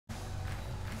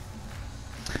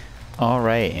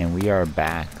Alright, and we are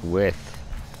back with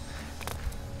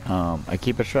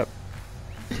Akiba Shrimp.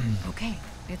 Okay,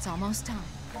 it's almost time.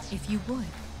 If you would,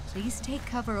 please take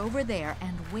cover over there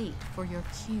and wait for your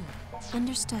cue.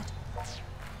 Understood.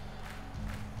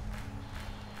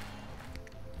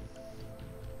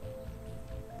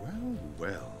 Well,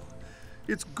 well.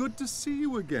 It's good to see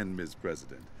you again, Ms.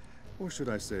 President. Or should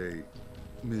I say,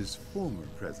 Ms. Former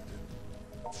President.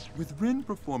 With Rin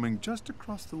performing just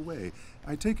across the way,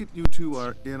 I take it you two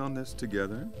are in on this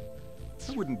together?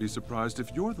 I wouldn't be surprised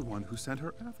if you're the one who sent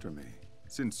her after me,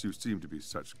 since you seem to be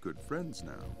such good friends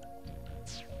now.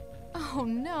 Oh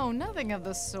no, nothing of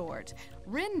the sort.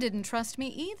 Rin didn't trust me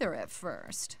either at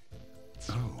first.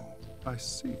 Oh, I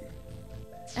see.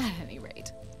 At any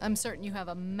rate, I'm certain you have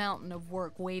a mountain of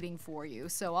work waiting for you,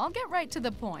 so I'll get right to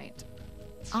the point.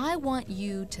 I want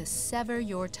you to sever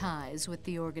your ties with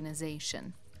the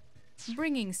organization.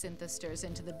 Bringing synthesters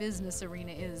into the business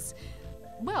arena is,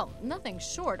 well, nothing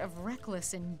short of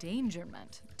reckless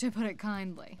endangerment, to put it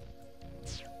kindly.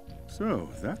 So,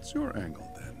 that's your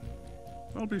angle then.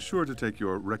 I'll be sure to take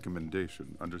your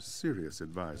recommendation under serious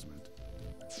advisement.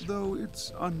 Though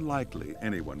it's unlikely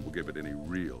anyone will give it any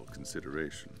real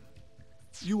consideration.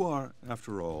 You are,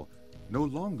 after all, no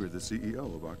longer the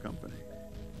CEO of our company.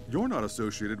 You're not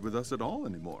associated with us at all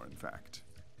anymore, in fact.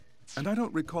 And I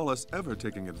don't recall us ever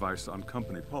taking advice on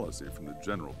company policy from the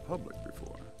general public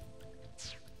before.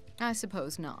 I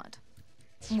suppose not.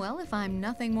 Well, if I'm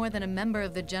nothing more than a member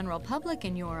of the general public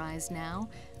in your eyes now,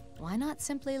 why not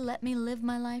simply let me live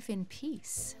my life in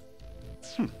peace?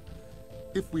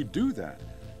 If we do that,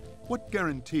 what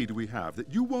guarantee do we have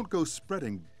that you won't go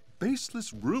spreading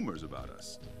baseless rumors about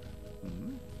us?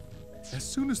 As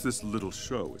soon as this little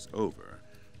show is over,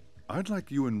 I'd like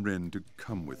you and Rin to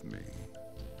come with me.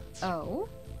 Oh?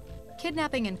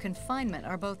 Kidnapping and confinement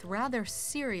are both rather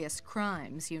serious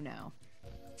crimes, you know.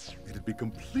 It'd be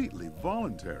completely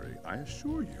voluntary, I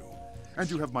assure you.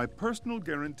 And you have my personal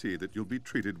guarantee that you'll be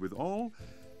treated with all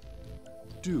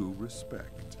due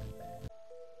respect.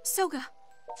 Soga!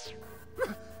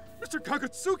 Mr.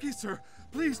 Kagetsuki, sir!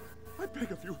 Please, I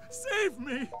beg of you, save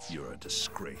me! You're a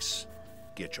disgrace.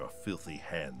 Get your filthy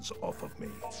hands off of me.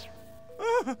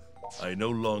 I no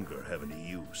longer have any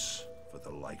use for the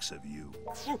likes of you.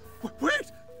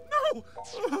 Wait! No!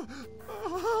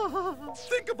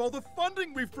 Think of all the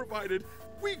funding we've provided!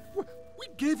 We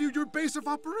gave you your base of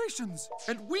operations!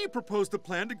 And we proposed the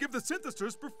plan to give the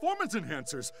synthesers performance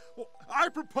enhancers! Well, I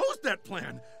proposed that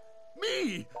plan!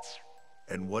 Me!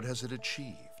 And what has it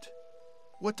achieved?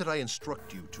 What did I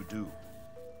instruct you to do?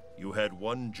 You had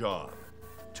one job,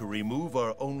 to remove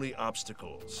our only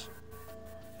obstacles.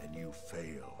 And you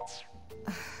failed.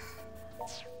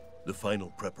 The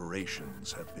final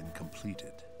preparations have been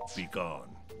completed. Be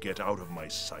gone. Get out of my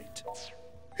sight.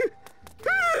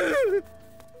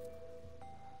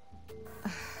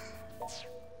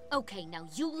 Okay, now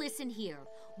you listen here.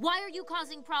 Why are you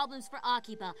causing problems for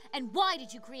Akiba, and why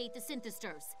did you create the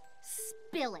synthesters?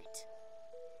 Spill it.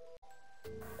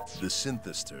 The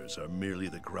synthesters are merely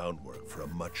the groundwork for a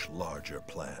much larger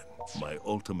plan. My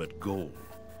ultimate goal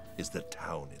is the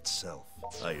town itself.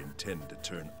 I intend to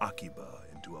turn Akiba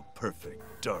into a perfect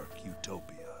dark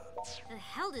utopia. The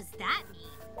hell does that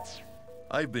mean?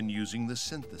 I've been using the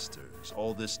synthesters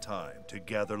all this time to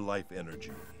gather life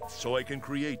energy, so I can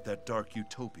create that dark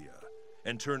utopia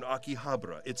and turn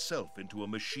Akihabara itself into a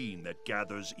machine that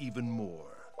gathers even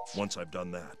more. Once I've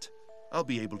done that, I'll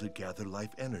be able to gather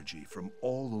life energy from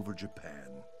all over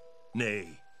Japan.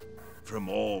 Nay, from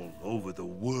all over the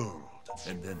world.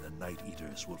 And then the Night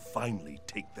Eaters will finally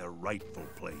take their rightful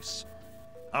place.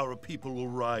 Our people will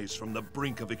rise from the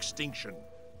brink of extinction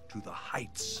to the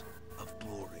heights of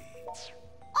glory.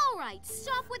 All right,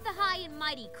 stop with the high and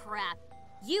mighty crap.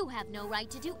 You have no right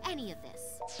to do any of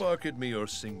this. Bark at me or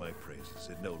sing my praises,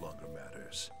 it no longer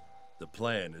matters. The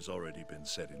plan has already been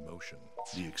set in motion.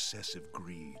 The excessive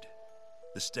greed,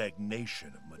 the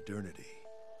stagnation of modernity.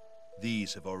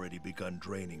 These have already begun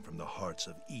draining from the hearts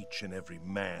of each and every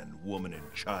man, woman,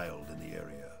 and child in the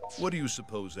area. What do you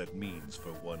suppose that means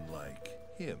for one like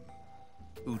him,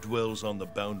 who dwells on the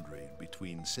boundary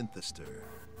between Synthester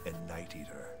and Night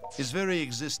Eater? His very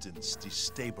existence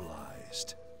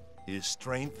destabilized. His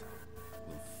strength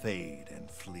will fade and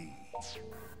flee.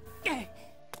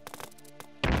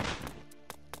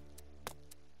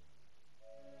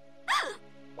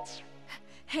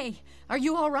 Hey, are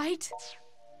you all right?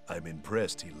 I'm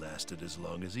impressed he lasted as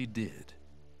long as he did,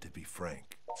 to be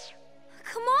frank.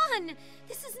 Come on!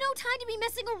 This is no time to be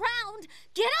messing around!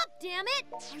 Get up, damn it!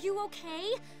 Are you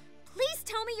okay? Please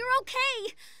tell me you're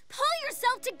okay! Pull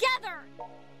yourself together!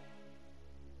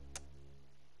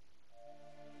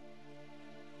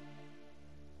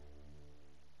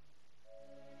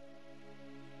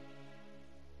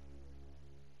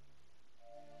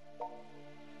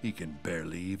 He can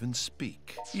barely even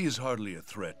speak. He is hardly a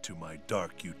threat to my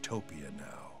dark utopia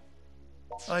now.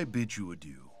 I bid you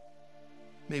adieu.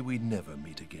 May we never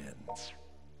meet again.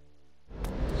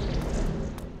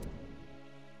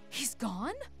 He's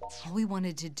gone? All we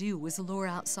wanted to do was lure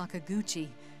out Sakaguchi.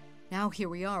 Now here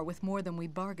we are with more than we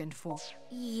bargained for.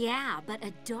 Yeah, but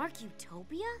a dark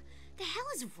utopia? The hell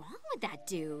is wrong with that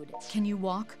dude? Can you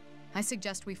walk? I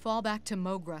suggest we fall back to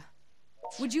Mogra.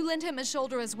 Would you lend him a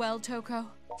shoulder as well, Toko?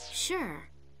 Sure.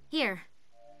 Here.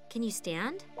 Can you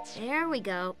stand? There we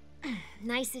go.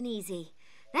 Nice and easy.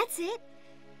 That's it.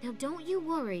 Now don't you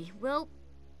worry. We'll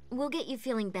get you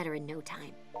feeling better in no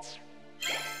time.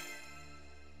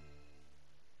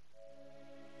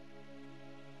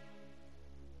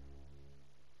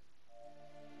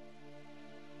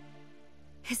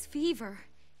 His fever.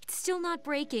 It's still not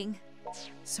breaking.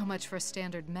 So much for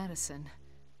standard medicine.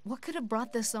 What could have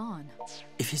brought this on?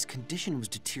 If his condition was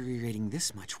deteriorating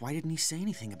this much, why didn't he say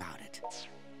anything about it?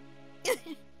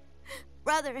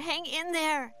 Brother, hang in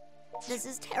there. This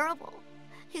is terrible.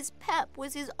 His pep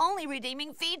was his only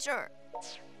redeeming feature.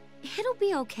 It'll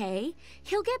be okay.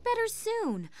 He'll get better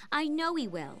soon. I know he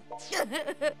will.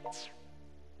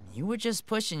 You were just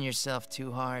pushing yourself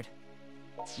too hard.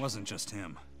 Wasn't just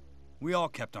him. We all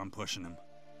kept on pushing him.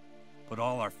 Put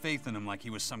all our faith in him like he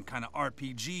was some kind of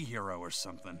RPG hero or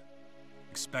something.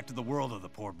 Expected the world of the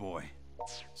poor boy.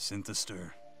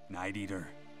 Synthester, Night Eater,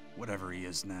 whatever he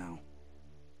is now.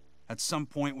 At some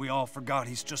point, we all forgot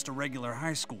he's just a regular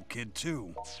high school kid,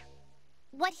 too.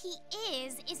 What he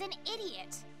is an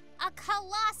idiot. A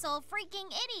colossal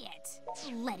freaking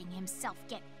idiot. Letting himself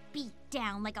get beat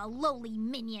down like a lowly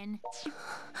minion.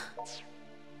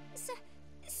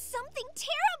 Something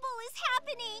terrible is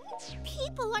happening!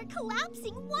 People are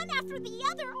collapsing one after the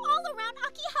other all around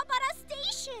Akihabara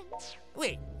Station!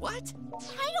 Wait, what?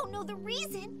 I don't know the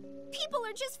reason. People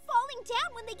are just falling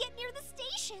down when they get near the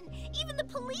station. Even the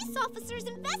police officers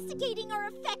investigating are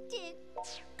affected.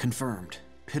 Confirmed.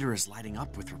 Pitter is lighting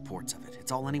up with reports of it.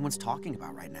 It's all anyone's talking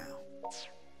about right now.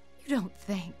 You don't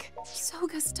think?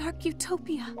 Soga's dark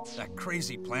utopia. That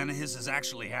crazy plan of his is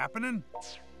actually happening?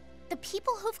 The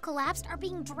people who've collapsed are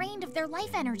being drained of their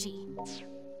life energy.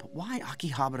 But why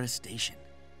Akihabara Station?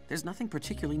 There's nothing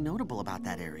particularly notable about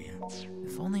that area.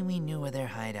 If only we knew where their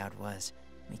hideout was,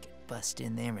 we could bust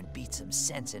in there and beat some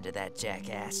sense into that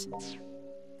jackass.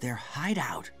 Their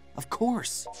hideout? Of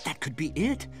course. That could be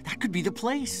it. That could be the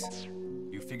place.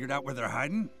 You figured out where they're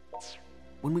hiding?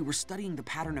 When we were studying the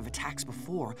pattern of attacks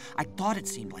before, I thought it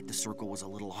seemed like the circle was a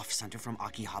little off-center from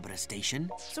Akihabara Station.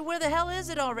 So where the hell is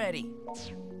it already?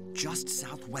 Just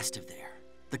southwest of there.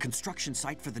 The construction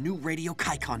site for the new Radio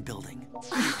Kaikon building.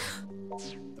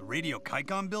 The Radio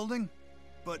Kaikon building?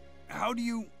 But how do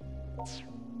you...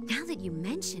 Now that you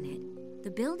mention it,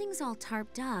 the building's all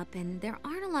tarped up and there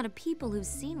aren't a lot of people who've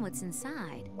seen what's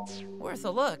inside. Worth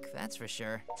a look, that's for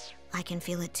sure. I can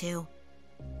feel it too.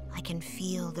 I can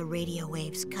feel the radio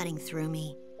waves cutting through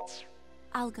me.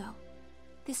 I'll go.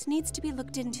 This needs to be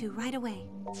looked into right away.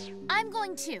 I'm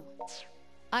going to.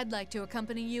 I'd like to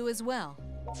accompany you as well.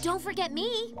 Don't forget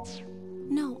me!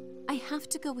 No, I have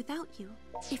to go without you.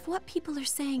 If what people are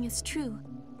saying is true,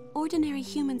 ordinary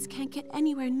humans can't get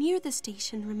anywhere near the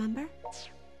station, remember?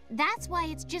 That's why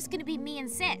it's just gonna be me and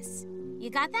Sis. You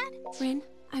got that? Rin,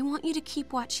 I want you to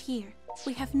keep watch here.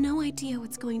 We have no idea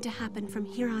what's going to happen from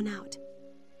here on out.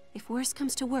 If worst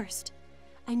comes to worst,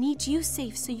 I need you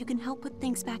safe so you can help put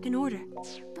things back in order.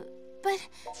 But,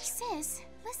 Sis,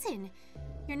 listen.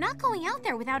 You're not going out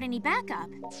there without any backup.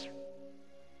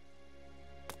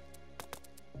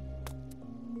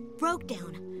 Broke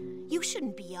down. You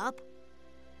shouldn't be up.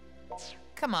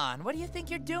 Come on, what do you think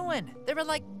you're doing? There are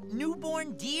like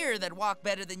newborn deer that walk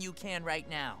better than you can right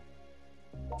now.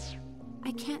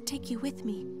 I can't take you with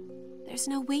me. There's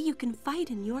no way you can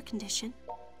fight in your condition.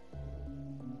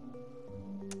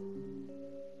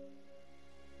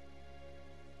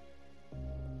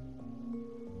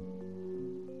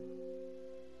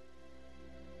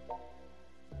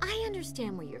 I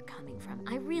understand where you're coming from,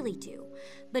 I really do.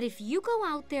 But if you go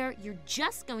out there, you're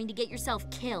just going to get yourself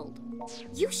killed.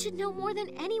 You should know more than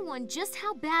anyone just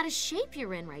how bad a shape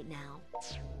you're in right now.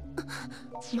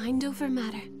 Mind over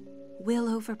matter, will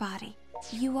over body.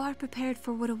 You are prepared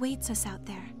for what awaits us out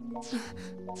there.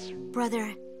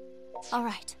 Brother. All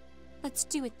right, let's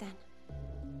do it then.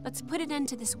 Let's put an end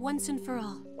to this once and for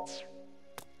all.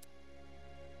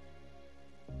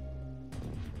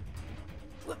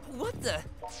 What the?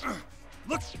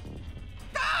 Look!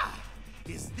 Ah!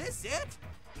 Is this it?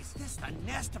 Is this the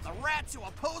nest of the rats who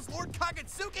oppose Lord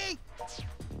Kagetsuki?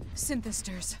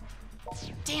 Synthesters.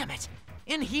 Damn it!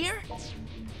 In here?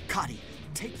 Kadi,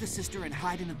 Take the sister and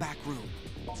hide in the back room.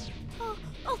 Oh,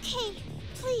 okay.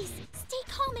 Please, stay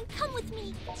calm and come with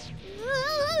me.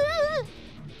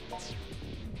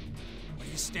 What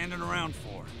are you standing around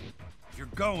for? If you're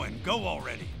going, go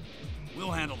already.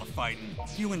 We'll handle the fighting.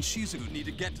 You and Shizuku need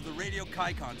to get to the Radio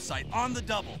Kaikon site on the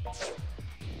double.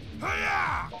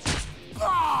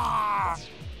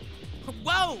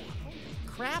 Whoa! Holy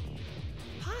crap.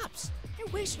 Pops, you're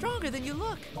way stronger than you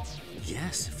look.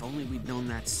 Yes, if only we'd known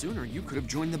that sooner, you could have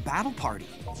joined the battle party.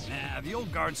 Nah, the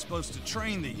old guard's supposed to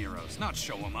train the heroes, not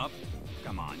show them up.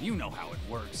 Come on, you know how it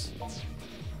works.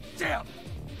 Damn!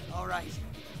 All right,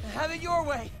 have it your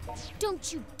way.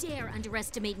 Don't you dare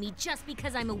underestimate me just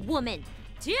because I'm a woman.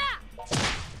 Yeah!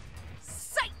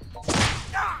 Sight!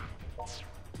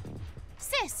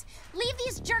 Sis, leave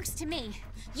these jerks to me.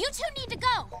 You two need to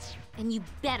go. And you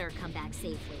better come back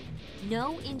safely.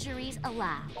 No injuries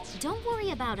allowed. Don't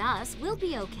worry about us. We'll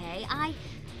be okay.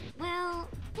 Well,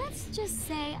 let's just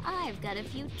say I've got a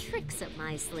few tricks up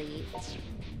my sleeve.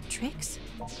 Tricks?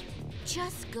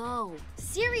 Just go.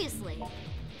 Seriously.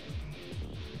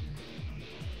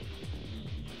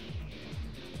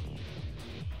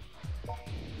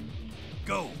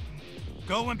 Go.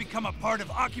 Go and become a part of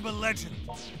Akiba legend.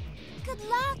 Good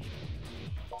luck.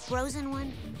 Frozen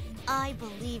One, I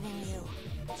believe in you.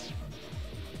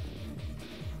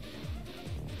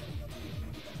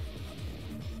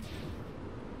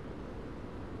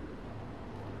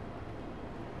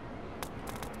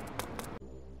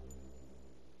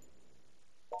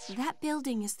 That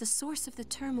building is the source of the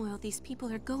turmoil these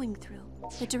people are going through.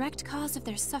 The direct cause of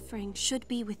their suffering should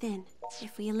be within.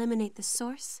 If we eliminate the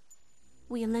source,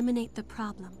 we eliminate the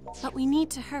problem. But we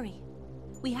need to hurry.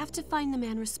 We have to find the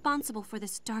man responsible for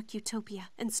this dark utopia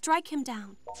and strike him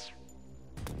down.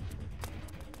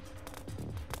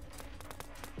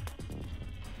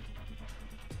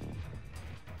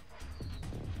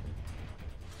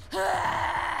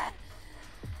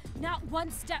 Not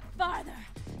one step farther.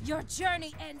 Your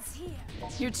journey ends here.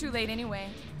 You're too late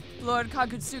anyway. Lord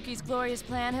Kagutsuki's glorious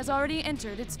plan has already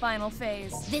entered its final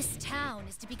phase. This town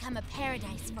is to become a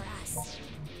paradise for us.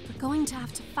 We're going to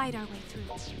have to fight our way through.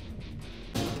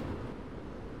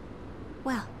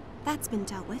 Well, that's been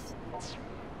dealt with.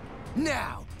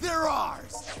 Now, they're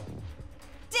ours!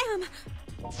 Damn!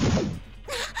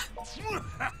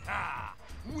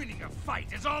 Winning a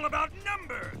fight is all about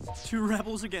numbers! 2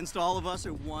 rebels against all of us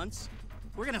at once?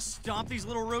 We're gonna stomp these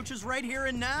little roaches right here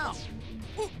and now.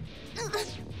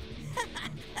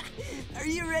 Are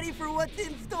you ready for what's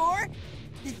in store?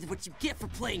 This is what you get for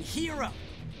playing hero.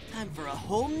 Time for a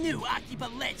whole new Akiba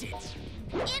legend.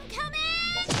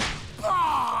 Incoming!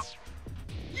 Ah!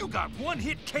 You got one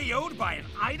hit KO'd by an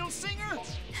idol singer?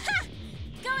 Ha!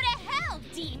 Go to hell,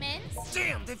 demons!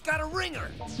 Damn, they've got a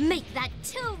ringer! Make that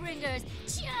 2 ringers!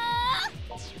 Cha!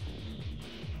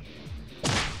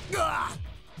 Ah!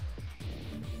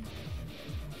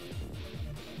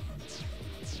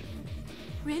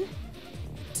 Rin?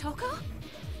 Toko?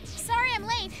 Sorry I'm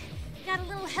late. Got a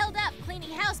little held up cleaning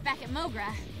house back at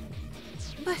Mogra.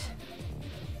 But...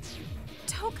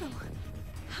 Toko,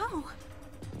 how?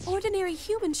 Ordinary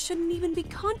humans shouldn't even be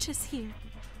conscious here.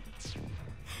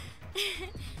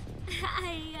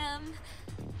 I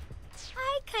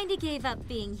kinda gave up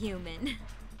being human.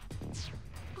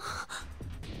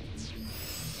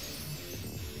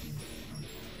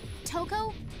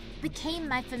 Toko became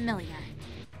my familiar.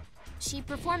 She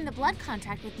performed the blood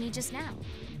contract with me just now.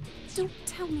 Don't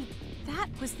tell me that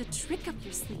was the trick up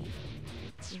your sleeve.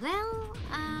 Well,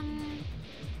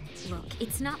 look,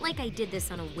 it's not like I did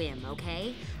this on a whim,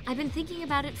 okay? I've been thinking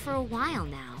about it for a while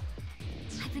now.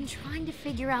 I've been trying to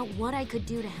figure out what I could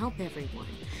do to help everyone,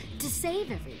 to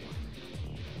save everyone.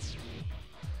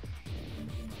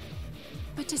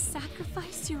 But to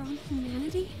sacrifice your own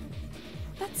humanity?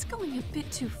 That's going a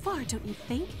bit too far, don't you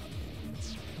think?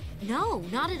 No,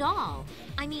 not at all.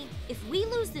 I mean, if we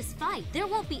lose this fight, there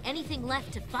won't be anything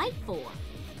left to fight for.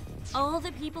 All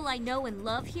the people I know and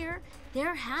love here,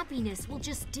 their happiness will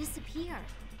just disappear.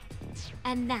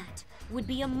 And that would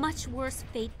be a much worse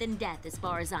fate than death as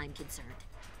far as I'm concerned.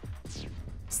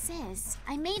 Sis,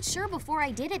 I made sure before I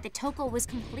did it that Toko was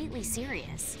completely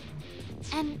serious.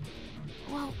 And,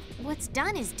 well, what's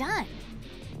done is done.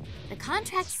 The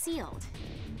contract's sealed.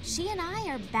 She and I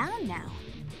are bound now.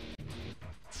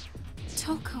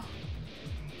 Toko,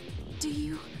 do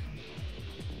you...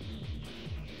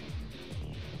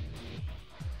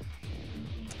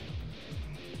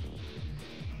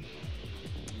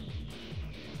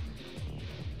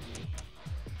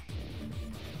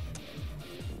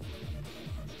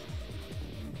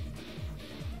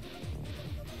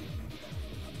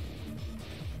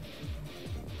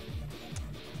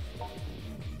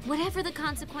 Whatever the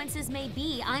consequences may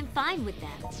be, I'm fine with them.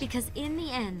 Because in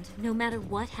the end, no matter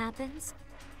what happens,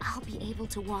 I'll be able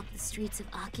to walk the streets of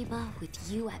Akiba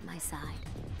with you at my side.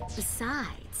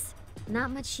 Besides,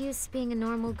 not much use being a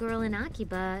normal girl in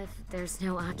Akiba if there's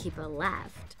no Akiba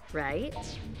left, right?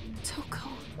 Toko.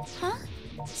 Huh?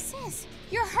 Sis,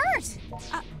 you're hurt!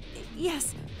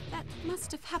 Yes, that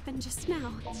must have happened just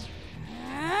now.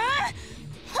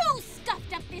 Who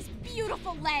scuffed up this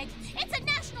beautiful leg? It's a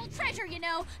national treasure, you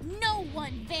know. No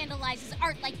one vandalizes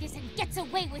art like this and gets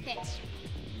away with it.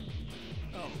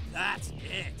 Oh, that's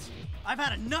it. I've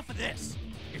had enough of this.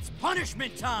 It's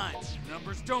punishment time.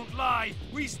 Numbers don't lie.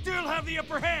 We still have the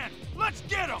upper hand. Let's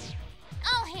get them.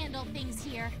 I'll handle things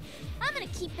here. I'm gonna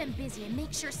keep them busy and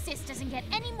make sure Sis doesn't get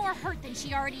any more hurt than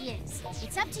she already is.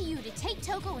 It's up to you to take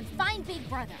Toko and find Big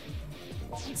Brother.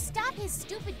 And stop his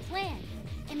stupid plan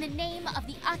in the name of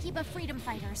the Akiba freedom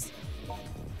fighters.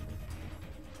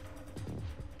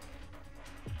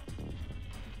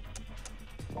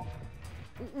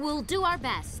 We'll do our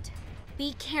best.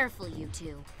 Be careful, you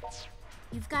two.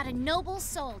 You've got a noble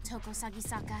soul, Toko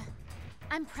Sagisaka.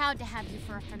 I'm proud to have you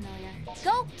for a familiar.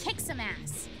 Go kick some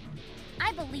ass.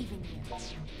 I believe in you.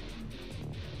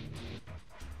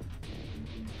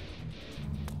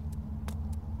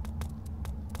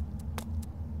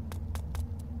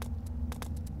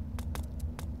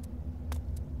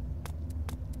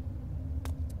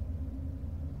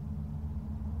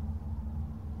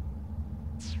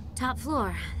 Top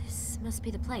floor. This must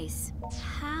be the place.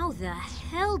 How the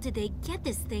hell did they get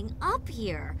this thing up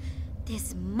here?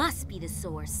 This must be the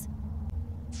source.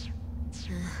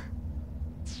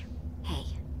 Hey,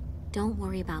 don't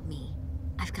worry about me.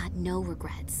 I've got no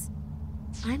regrets.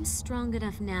 I'm strong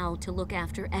enough now to look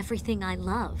after everything I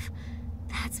love.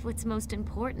 That's what's most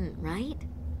important, right?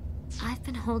 I've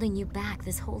been holding you back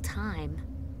this whole time.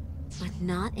 But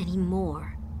not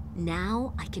anymore.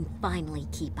 Now I can finally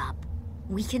keep up.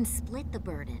 We can split the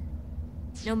burden.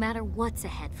 No matter what's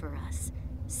ahead for us,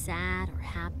 sad or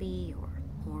happy or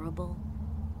horrible,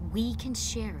 we can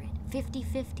share it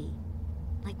 50-50,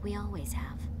 like we always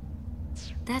have.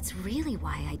 That's really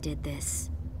why I did this,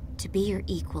 to be your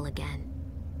equal again.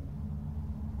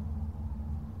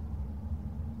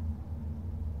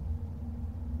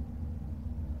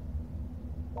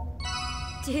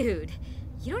 Dude,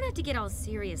 you don't have to get all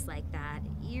serious like that.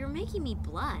 You're making me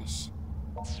blush.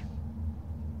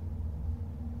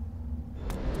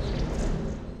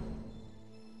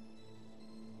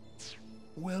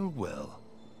 Well, well.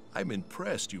 I'm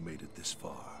impressed you made it this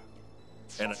far.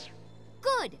 And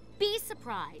Good! Be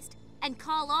surprised. And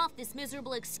call off this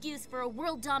miserable excuse for a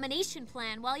world domination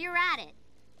plan while you're at it.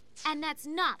 And that's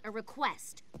not a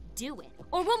request. Do it,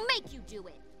 or we'll make you do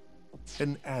it.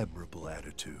 an admirable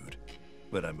attitude,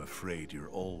 but I'm afraid you're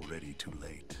already too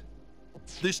late.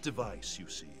 This device, you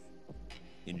see,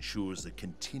 ensures the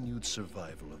continued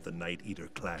survival of the Night Eater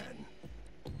clan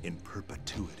in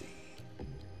perpetuity.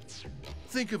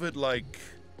 Think of it like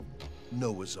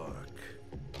Noah's Ark.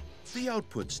 The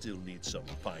output still needs some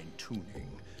fine-tuning,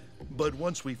 but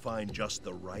once we find just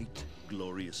the right,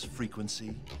 glorious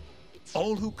frequency,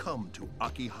 all who come to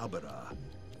Akihabara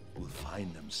will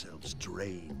find themselves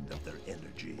drained of their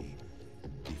energy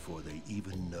before they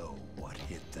even know what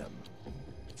hit them.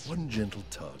 One gentle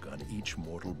tug on each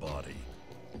mortal body,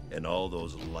 and all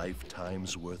those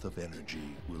lifetimes worth of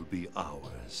energy will be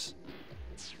ours.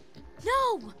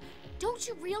 No! Don't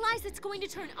you realize it's going to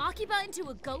turn Akiba into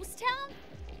a ghost town?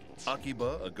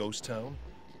 Akiba, a ghost town?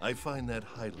 I find that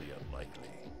highly unlikely.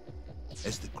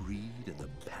 As the greed and the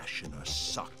passion are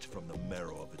sucked from the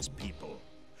marrow of its people,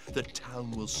 the town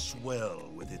will swell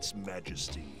with its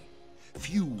majesty.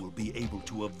 Few will be able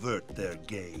to avert their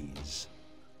gaze.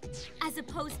 As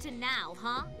opposed to now,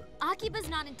 huh? Akiba's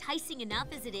not enticing enough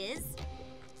as it is?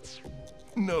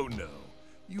 No, no.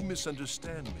 You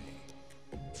misunderstand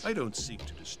me. I don't seek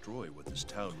to destroy what this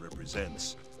town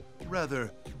represents.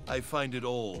 Rather, I find it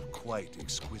all quite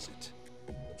exquisite.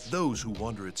 Those who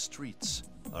wander its streets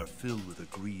are filled with a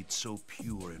greed so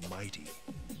pure and mighty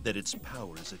that its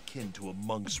power is akin to a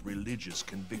monk's religious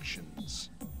convictions.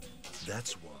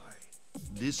 That's why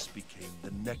this became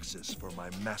the nexus for my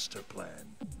master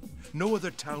plan. No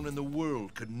other town in the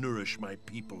world could nourish my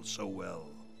people so well.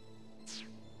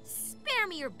 Spare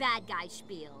me your bad guy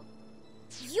spiel.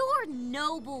 Your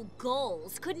noble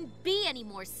goals couldn't be any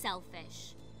more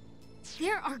selfish.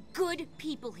 There are good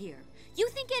people here. You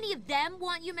think any of them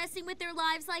want you messing with their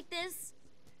lives like this?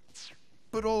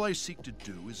 But all I seek to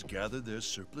do is gather their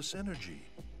surplus energy.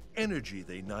 Energy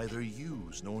they neither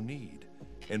use nor need,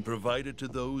 and provide it to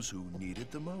those who need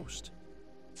it the most.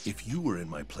 If you were in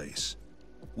my place,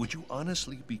 Would you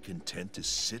honestly be content to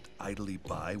sit idly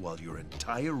by while your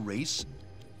entire race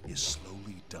is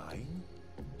slowly dying?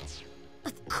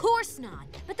 Of course not,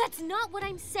 but that's not what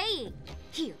I'm saying.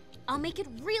 Here, I'll make it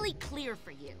really clear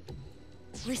for you.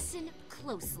 Listen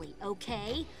closely,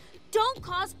 okay? Don't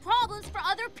cause problems for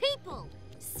other people.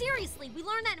 Seriously, we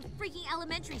learned that in freaking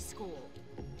elementary school.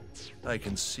 I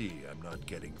can see I'm not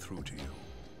getting through to you.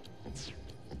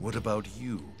 What about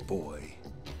you, boy?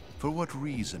 For what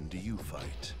reason do you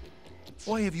fight?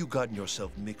 Why have you gotten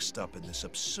yourself mixed up in this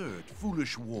absurd,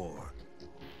 foolish war?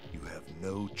 You have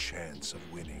no chance of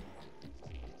winning.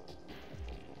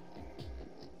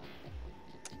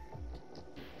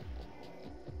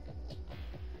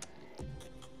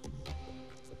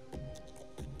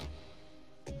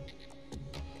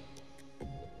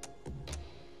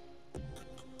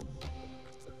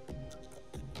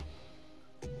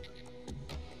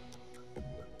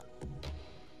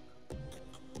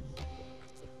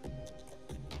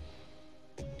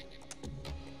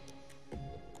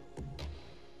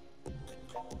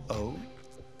 Oh?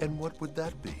 And what would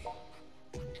that be?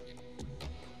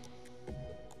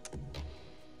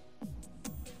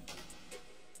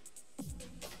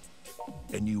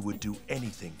 And you would do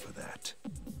anything for that,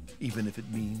 even if it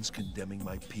means condemning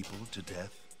my people to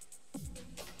death?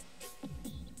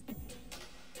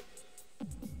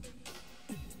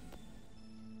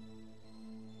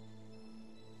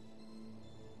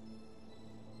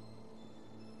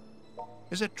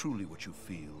 Is that truly what you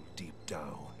feel deep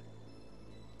down?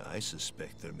 I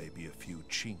suspect there may be a few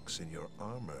chinks in your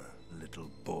armor, little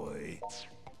boy.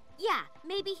 Yeah,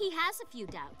 maybe he has a few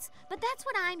doubts, but that's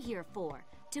what I'm here for,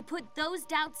 to put those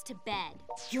doubts to bed.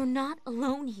 You're not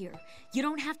alone here. You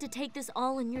don't have to take this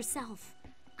all on yourself.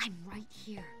 I'm right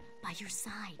here, by your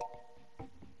side.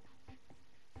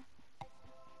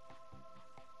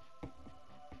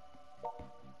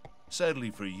 Sadly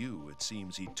for you, it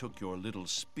seems he took your little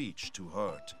speech to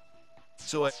heart.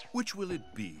 So which will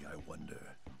it be, I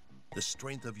wonder? The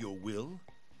strength of your will,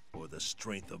 or the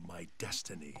strength of my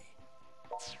destiny?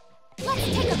 Let's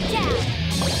take him down!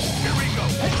 Here we go!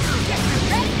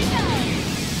 Ready to go!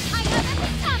 I have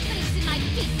every confidence in my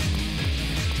feet!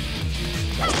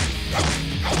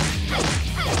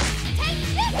 Take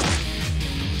this!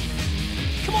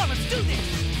 Come on, let's do this!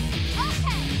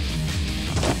 Okay!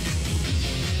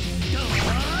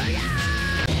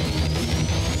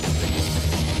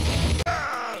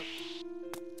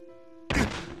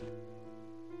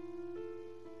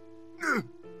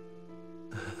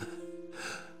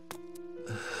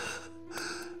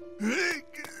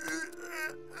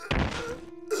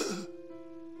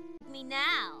 Me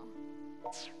now.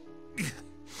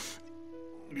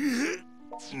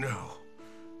 No,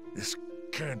 this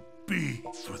can't be.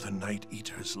 For the Night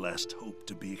Eater's last hope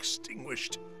to be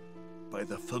extinguished by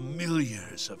the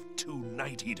familiars of two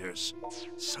Night Eaters.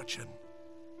 Such an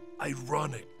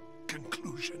ironic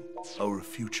conclusion. Our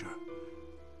future,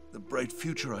 the bright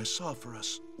future I saw for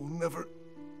us, will never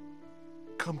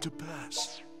come to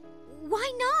pass.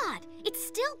 Why not? It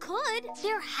still could.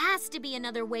 There has to be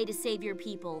another way to save your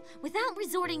people without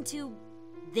resorting to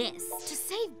this. To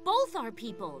save both our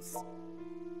peoples.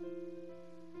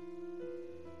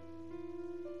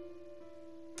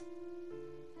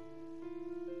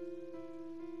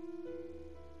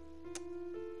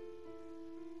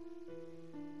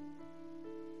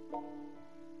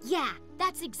 Yeah,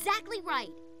 that's exactly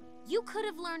right. You could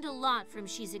have learned a lot from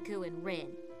Shizuku and Rin.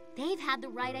 They've had the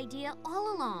right idea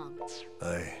all along.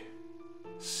 I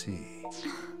see.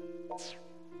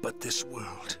 But this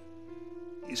world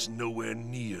is nowhere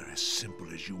near as simple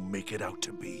as you make it out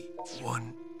to be.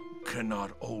 One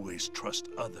cannot always trust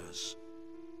others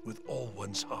with all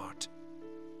one's heart,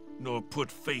 nor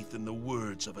put faith in the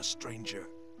words of a stranger.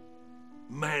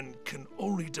 Man can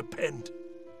only depend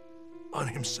on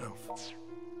himself.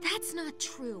 That's not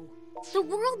true. The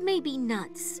world may be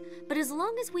nuts, but as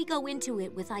long as we go into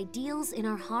it with ideals in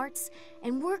our hearts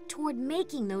and work toward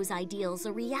making those ideals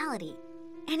a reality,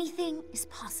 anything is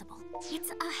possible.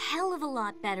 It's a hell of a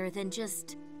lot better than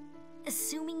just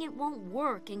assuming it won't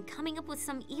work and coming up with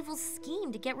some evil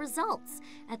scheme to get results,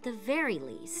 at the very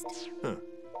least. Huh.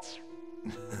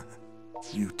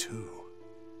 You too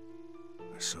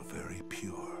are so very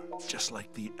pure, just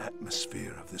like the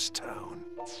atmosphere of this town.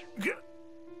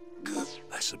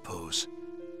 I suppose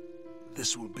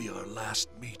this will be our last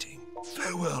meeting.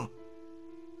 Farewell,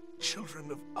 children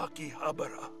of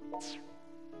Akihabara.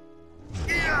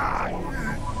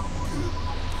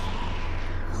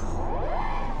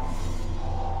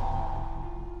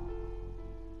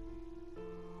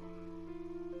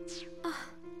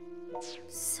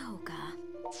 Soga,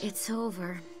 it's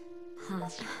over, huh?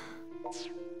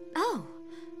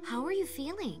 How are you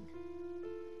feeling?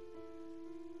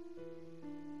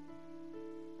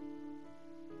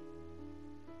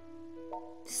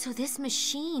 So this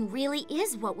machine really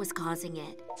is what was causing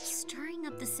it. Stirring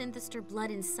up the Synthester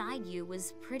blood inside you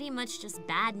was pretty much just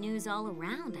bad news all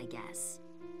around, I guess.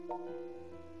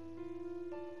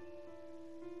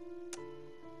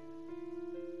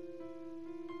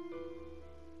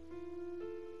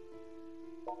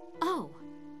 Oh,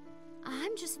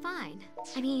 I'm just fine.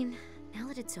 I mean, now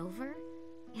that it's over,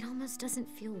 it almost doesn't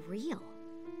feel real.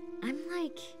 I'm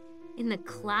like in the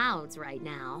clouds right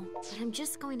now, but I'm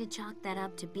just going to chalk that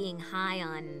up to being high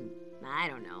on, I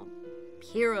don't know,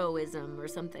 heroism or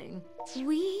something.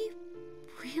 We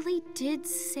really did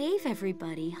save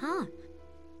everybody, huh?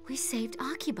 We saved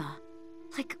Akiba.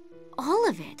 Like, all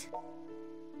of it.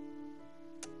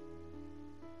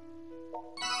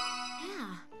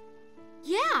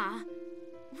 Yeah,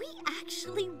 we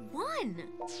actually won.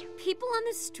 People on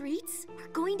the streets are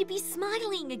going to be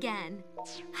smiling again.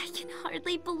 I can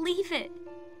hardly believe it.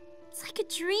 It's like a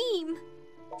dream.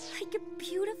 Like a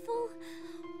beautiful,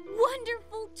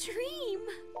 wonderful dream.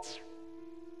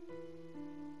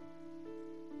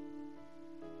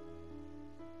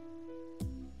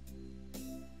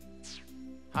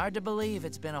 Hard to believe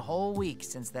it's been a whole week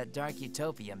since that Dark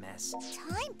Utopia mess.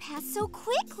 Time passed so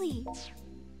quickly.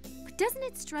 But doesn't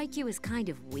it strike you as kind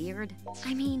of weird?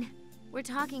 I mean, we're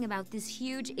talking about this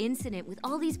huge incident with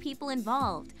all these people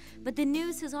involved, but the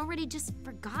news has already just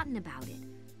forgotten about it.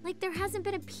 Like there hasn't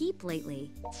been a peep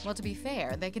lately. Well, to be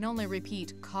fair, they can only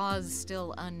repeat "cause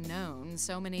still unknown"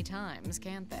 so many times,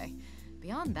 can't they?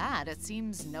 Beyond that, it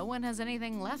seems no one has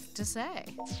anything left to say.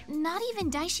 Not even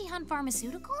Daishihan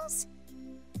Pharmaceuticals?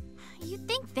 You'd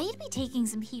think they'd be taking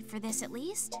some heat for this at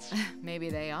least. Maybe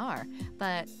they are,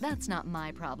 but that's not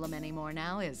my problem anymore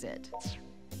now, is it?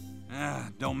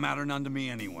 Don't matter none to me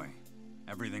anyway.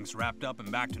 Everything's wrapped up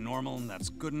and back to normal, and that's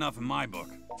good enough in my book.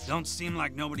 Don't seem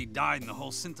like nobody died in the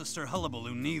whole Synthester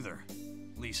hullabaloo neither.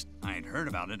 At least, I ain't heard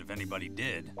about it if anybody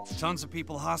did. Tons of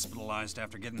people hospitalized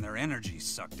after getting their energy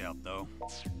sucked out, though.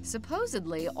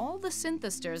 Supposedly, all the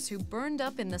Synthesters who burned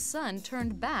up in the sun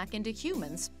turned back into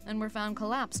humans and were found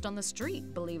collapsed on the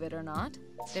street, believe it or not.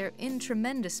 They're in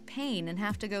tremendous pain and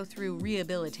have to go through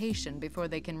rehabilitation before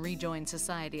they can rejoin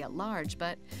society at large,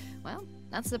 but, well,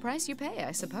 that's the price you pay,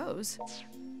 I suppose.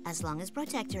 As long as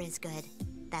Protector is good,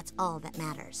 that's all that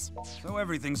matters. So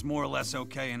everything's more or less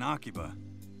okay in Akiba.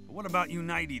 But what about you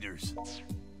Night Eaters?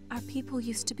 Our people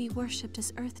used to be worshipped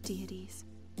as earth deities,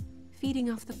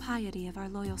 feeding off the piety of our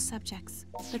loyal subjects.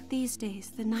 But these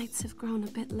days, the nights have grown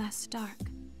a bit less dark,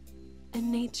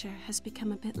 and nature has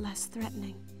become a bit less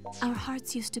threatening. Our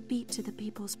hearts used to beat to the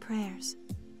people's prayers,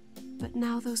 but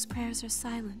now those prayers are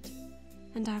silent,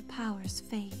 and our powers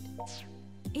fade.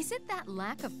 Is it that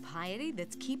lack of piety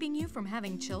that's keeping you from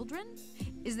having children?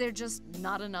 Is there just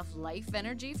not enough life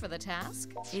energy for the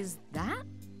task? Is that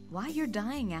why you're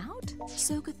dying out?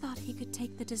 Soga thought he could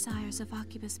take the desires of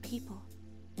Akiba's people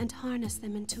and harness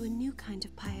them into a new kind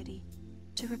of piety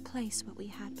to replace what we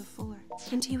had before.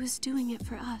 And he was doing it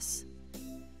for us,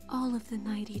 all of the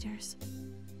Night Eaters,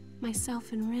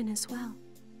 myself and Rin as well.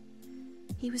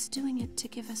 He was doing it to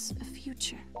give us a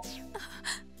future.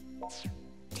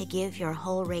 To give your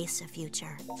whole race a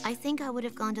future. I think I would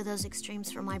have gone to those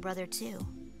extremes for my brother too,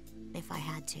 if I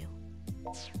had to.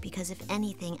 Because if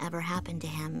anything ever happened to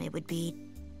him, it would be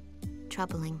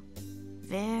troubling.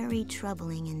 Very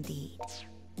troubling indeed.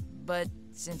 But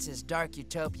since his Dark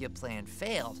Utopia plan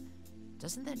failed,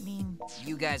 doesn't that mean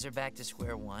you guys are back to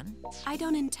square one? I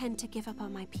don't intend to give up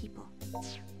on my people.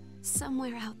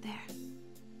 Somewhere out there,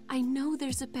 I know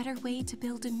there's a better way to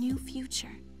build a new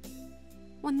future.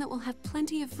 One that will have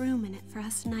plenty of room in it for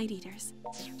us Night Eaters,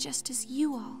 just as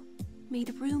you all made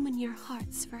room in your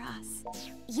hearts for us.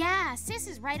 Yeah, Sis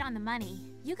is right on the money.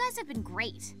 You guys have been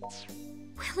great.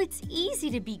 Well, it's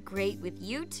easy to be great with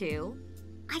you two.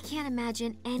 I can't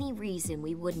imagine any reason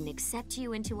we wouldn't accept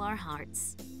you into our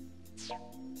hearts.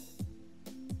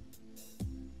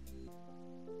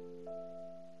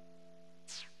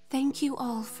 Thank you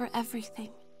all for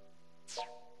everything.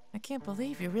 I can't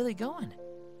believe you're really going.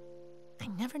 I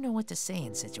never know what to say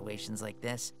in situations like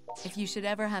this. If you should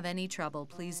ever have any trouble,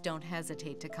 please don't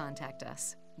hesitate to contact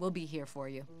us. We'll be here for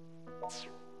you.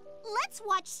 Let's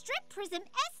watch Strip Prism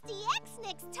SDX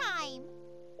next time.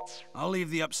 I'll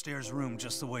leave the upstairs room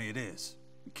just the way it is,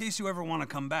 in case you ever want to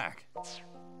come back.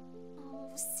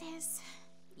 Oh, Sis,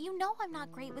 you know I'm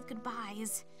not great with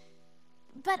goodbyes.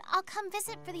 But I'll come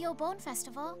visit for the Obone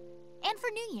Festival, and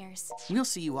for New Year's. We'll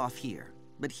see you off here,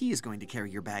 but he is going to carry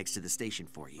your bags to the station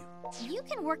for you. You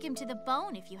can work him to the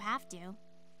bone if you have to.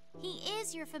 He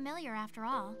is your familiar after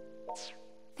all.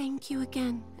 Thank you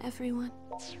again, everyone.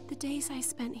 The days I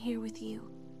spent here with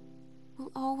you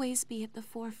will always be at the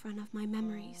forefront of my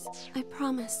memories. I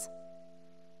promise.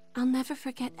 I'll never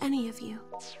forget any of you.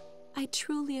 I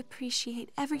truly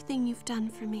appreciate everything you've done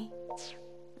for me.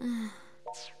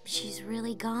 She's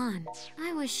really gone.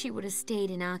 I wish she would have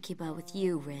stayed in Akiba with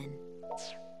you, Rin.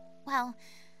 Well,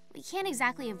 we can't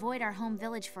exactly avoid our home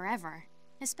village forever,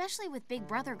 especially with Big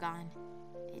Brother gone.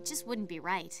 It just wouldn't be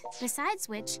right. Besides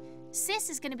which, Sis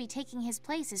is going to be taking his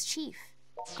place as chief.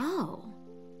 Oh.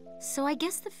 So I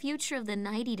guess the future of the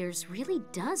Night Eaters really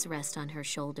does rest on her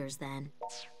shoulders then.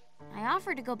 I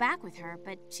offered to go back with her,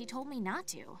 but she told me not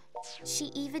to.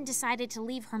 She even decided to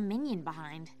leave her minion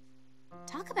behind.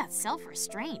 Talk about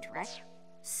self-restraint, right?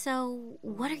 So,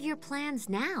 what are your plans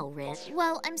now, Rin?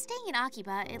 Well, I'm staying in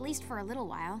Akiba, at least for a little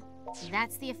while.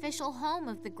 That's the official home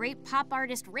of the great pop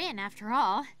artist Rin, after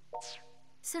all.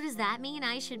 So does that mean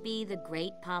I should be the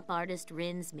great pop artist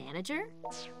Rin's manager?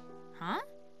 Huh?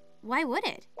 Why would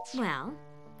it? Well,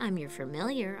 I'm your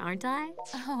familiar, aren't I?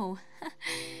 Oh,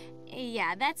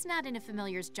 yeah, that's not in a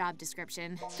familiar's job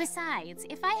description. Besides,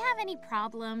 if I have any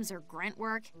problems or grunt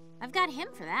work, I've got him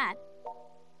for that.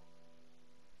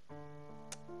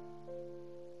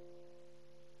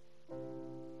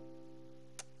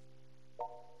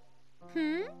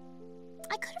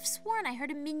 I could have sworn I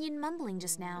heard a minion mumbling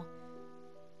just now.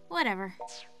 Whatever.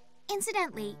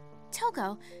 Incidentally,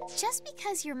 Togo, just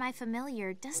because you're my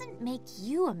familiar doesn't make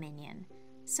you a minion.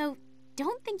 So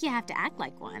don't think you have to act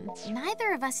like one.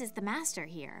 Neither of us is the master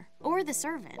here, or the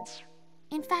servant.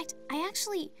 In fact, I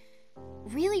actually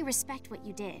really respect what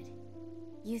you did.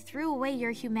 You threw away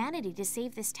your humanity to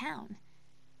save this town.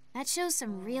 That shows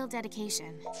some real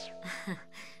dedication.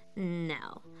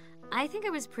 No. I think I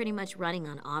was pretty much running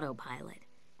on autopilot.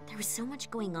 There was so much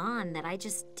going on that I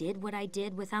just did what I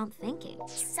did without thinking.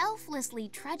 Selflessly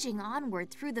trudging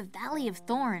onward through the Valley of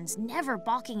Thorns, never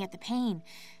balking at the pain,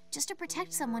 just to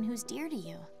protect someone who's dear to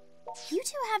you. You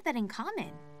two have that in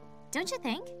common, don't you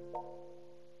think?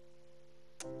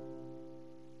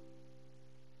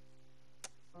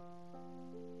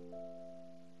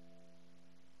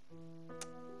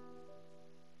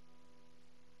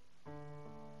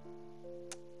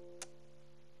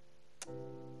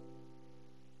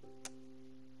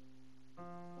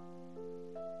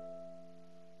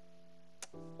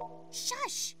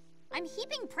 Shush! I'm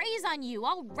heaping praise on you,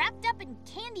 all wrapped up and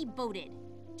candy-boated.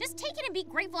 Just take it and be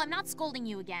grateful I'm not scolding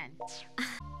you again.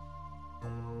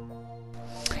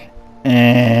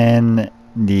 And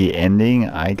the ending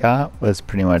I got was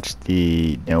pretty much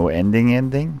the no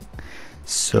ending.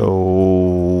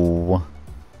 So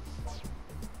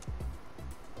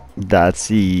that's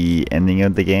the ending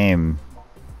of the game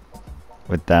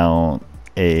without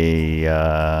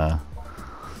a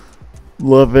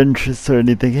love interest or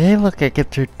anything. Hey, look, I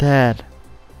get your dad.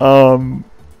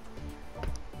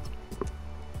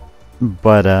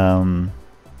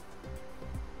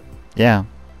 Yeah.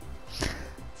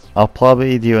 I'll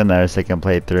probably do another second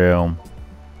playthrough.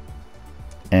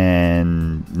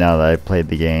 And now that I've played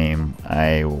the game,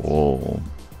 I will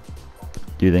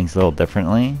do things a little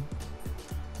differently.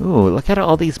 Ooh, look at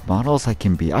all these models I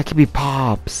can be. I can be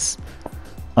Pops.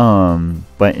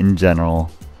 But in general,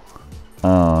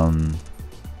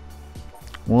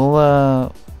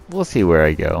 we'll see where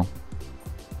I go.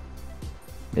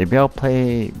 Maybe I'll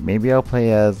play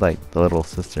as like the little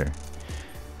sister.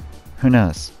 Who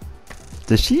knows?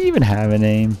 Does she even have a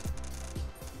name?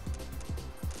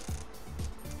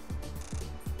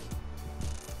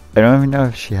 I don't even know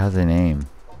if she has a name.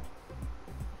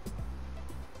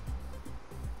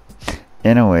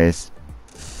 Anyways,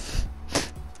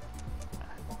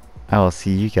 I will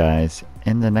see you guys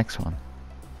in the next one.